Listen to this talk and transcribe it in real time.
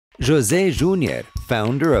José Junior,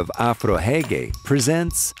 founder of AfroReggae,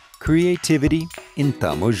 presents Creativity in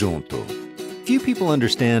Tamo Junto. Few people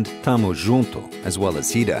understand Tamo Junto as well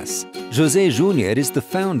as he does. José Junior is the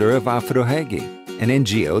founder of AfroReggae, an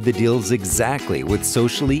NGO that deals exactly with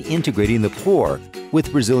socially integrating the poor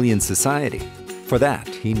with Brazilian society. For that,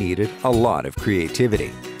 he needed a lot of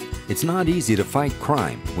creativity. It's not easy to fight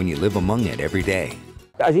crime when you live among it every day.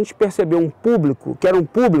 A gente percebeu público que era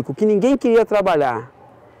público que ninguém queria trabalhar.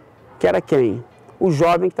 Que era quem? O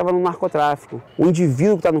jovem que estava no narcotráfico, o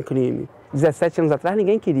indivíduo que está no crime. 17 anos atrás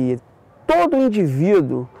ninguém queria. Todo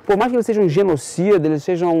indivíduo, por mais que ele seja um genocida, ele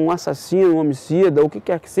seja um assassino, um homicida, ou o que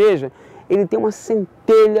quer que seja, ele tem uma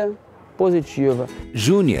centelha positiva.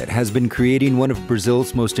 Junior has been creating one of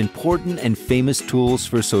Brazil's most important and famous tools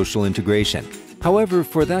for social integration. However,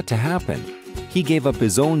 for that to happen, he gave up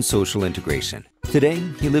his own social integration. Today,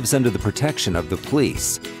 he lives under the protection of the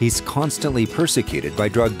police. He's constantly persecuted by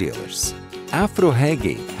drug dealers.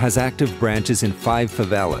 AfroReggae has active branches in 5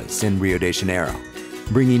 favelas in Rio de Janeiro,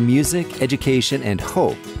 bringing music, education, and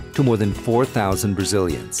hope to more than 4,000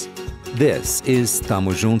 Brazilians. This is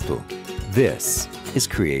Tamo Junto. This is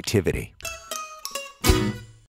creativity.